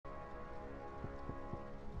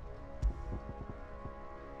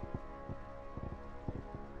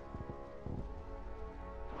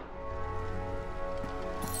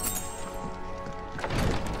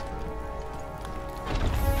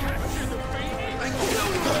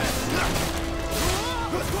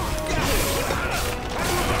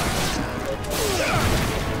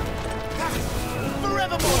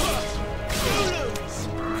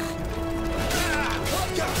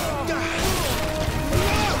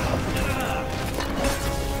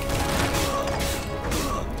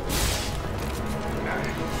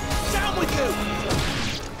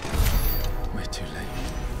We're too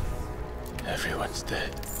late. Everyone's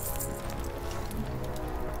dead.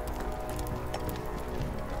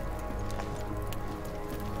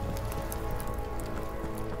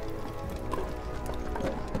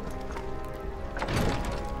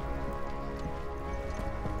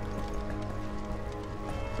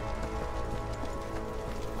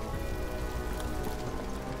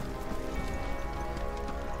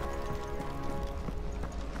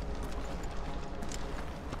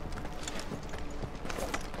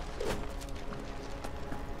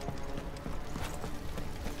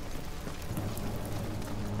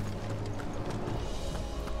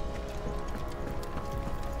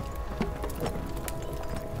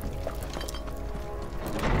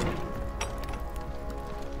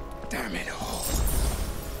 Damn it all.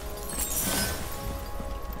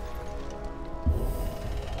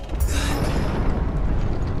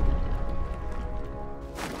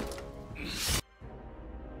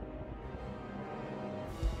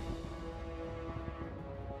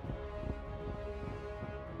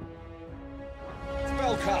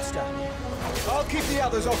 Spellcaster. I'll keep the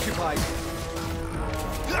others occupied.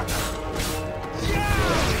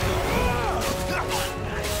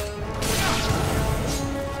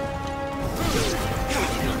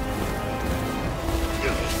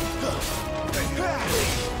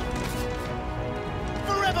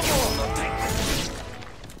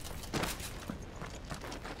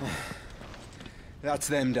 That's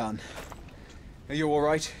them done. Are you all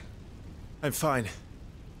right? I'm fine.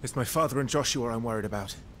 It's my father and Joshua I'm worried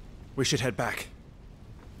about. We should head back.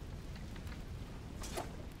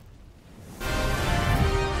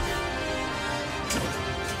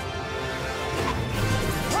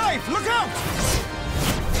 Brave, look out!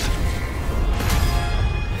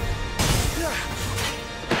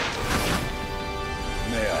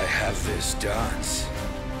 May I have this dance?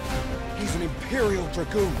 He's an Imperial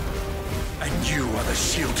Dragoon. And you are the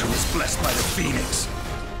shield who is blessed by the Phoenix.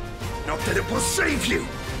 Not that it will save you!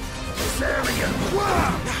 Valerian!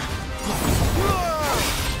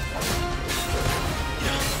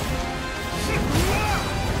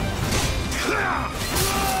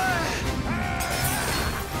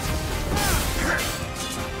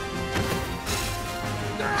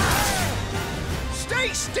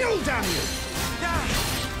 Stay still, damn you!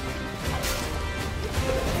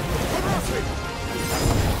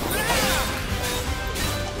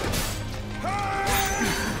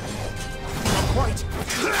 Not quite.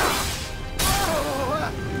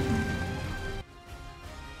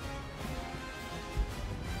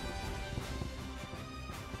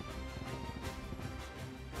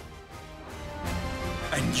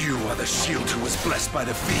 And you are the shield who was blessed by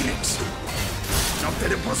the Phoenix. Not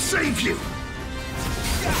that it will save you!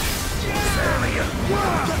 Valerian!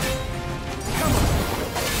 Come on!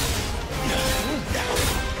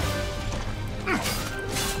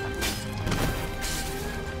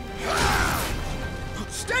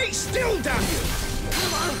 Stay still, damn you!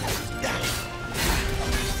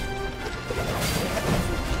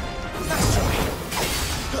 That's right.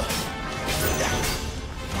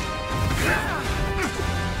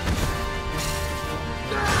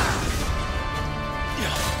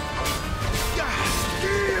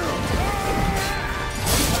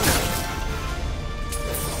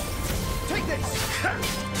 Take this!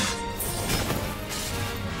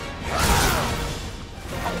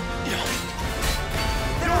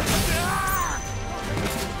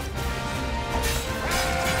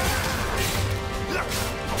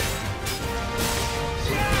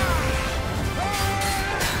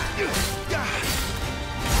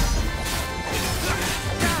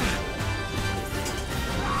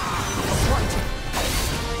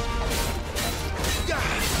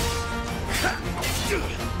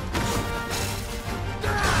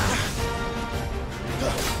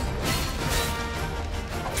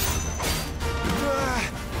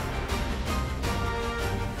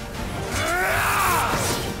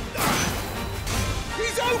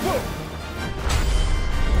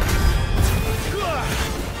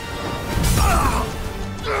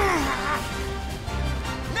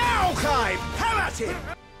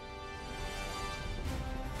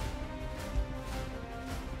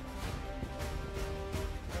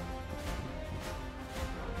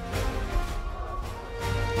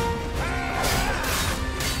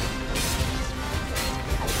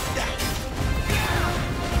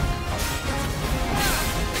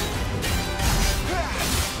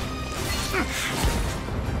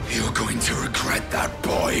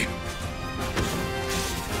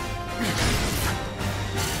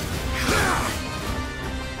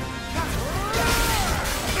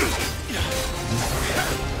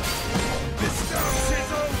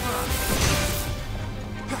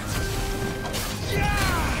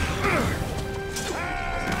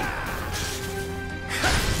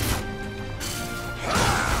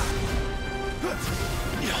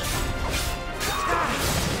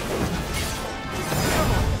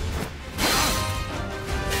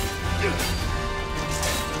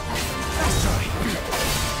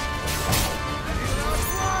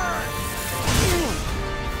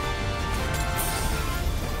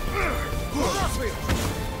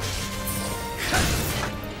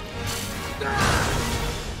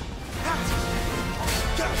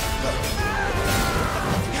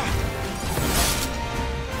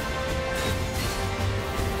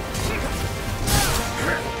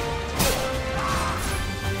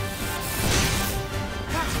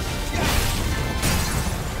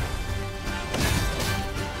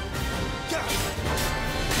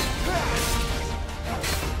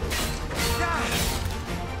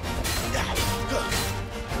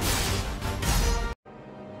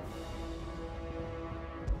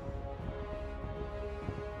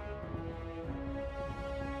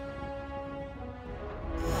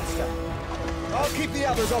 keep the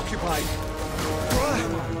others occupied.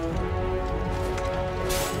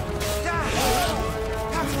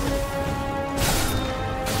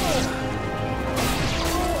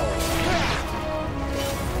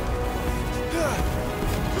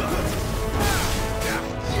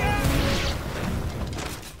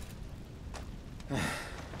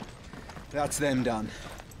 That's them done.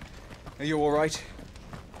 Are you all right?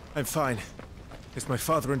 I'm fine. It's my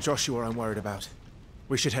father and Joshua I'm worried about.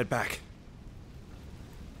 We should head back.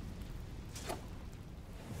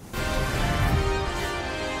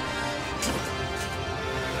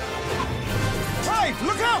 Clive,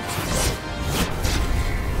 look out!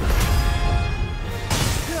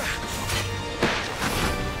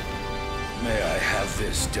 May I have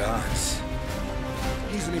this dance?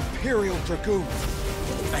 He's an Imperial Dragoon.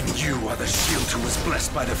 And you are the shield who was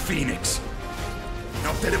blessed by the Phoenix.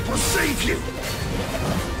 Not that it will save you!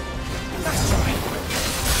 That's right.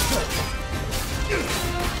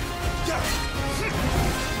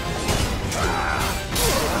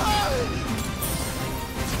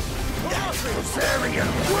 Rosaria!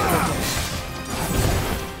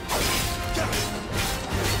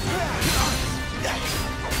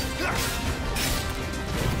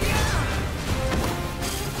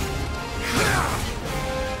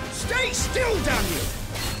 Stay still, damn you!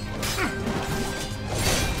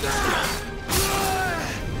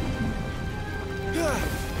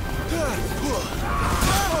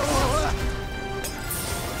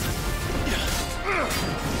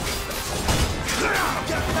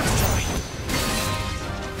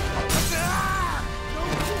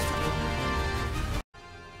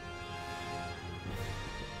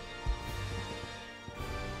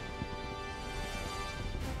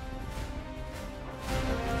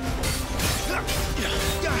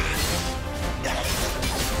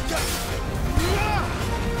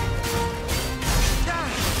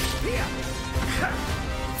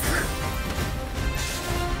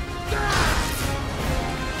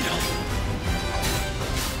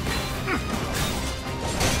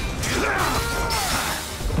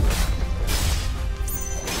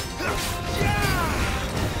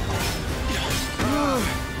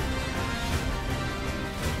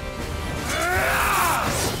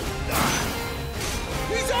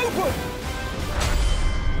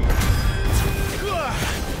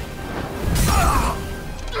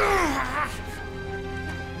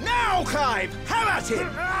 Now, Clive! Have at him!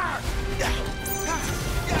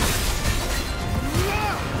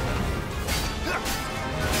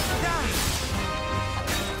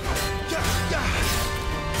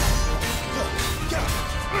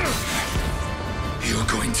 You're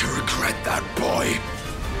going to regret that, boy.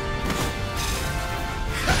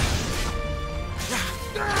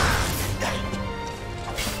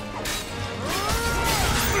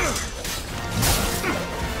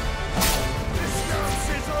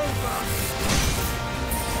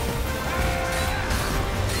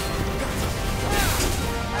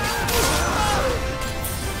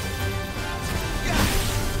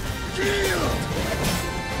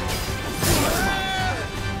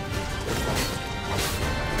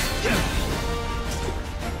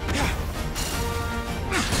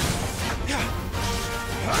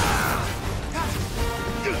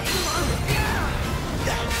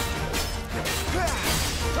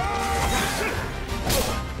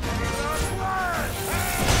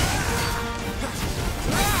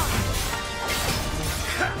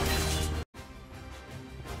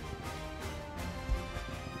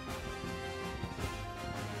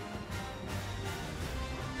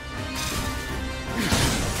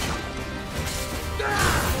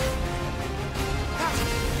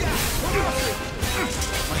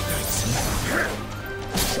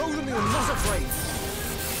 Show them you're not afraid.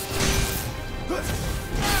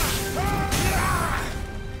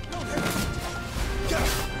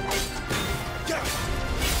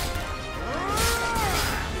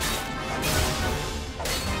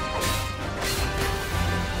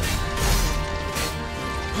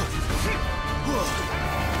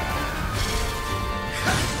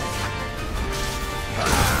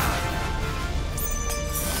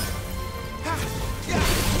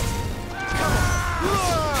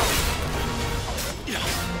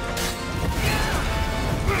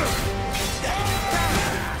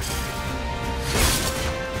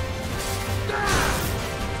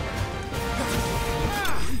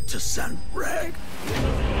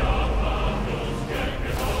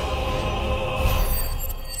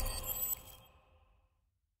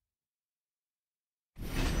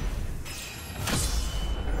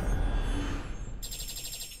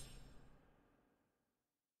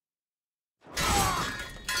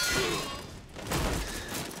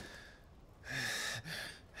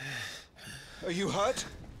 Are you hurt?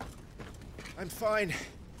 I'm fine.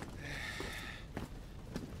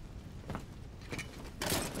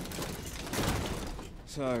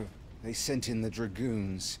 So, they sent in the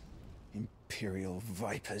Dragoons. Imperial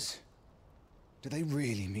Vipers. Do they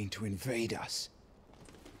really mean to invade us?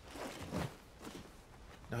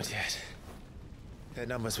 Not yet. Their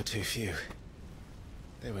numbers were too few.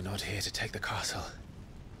 They were not here to take the castle.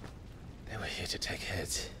 They were here to take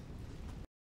heads.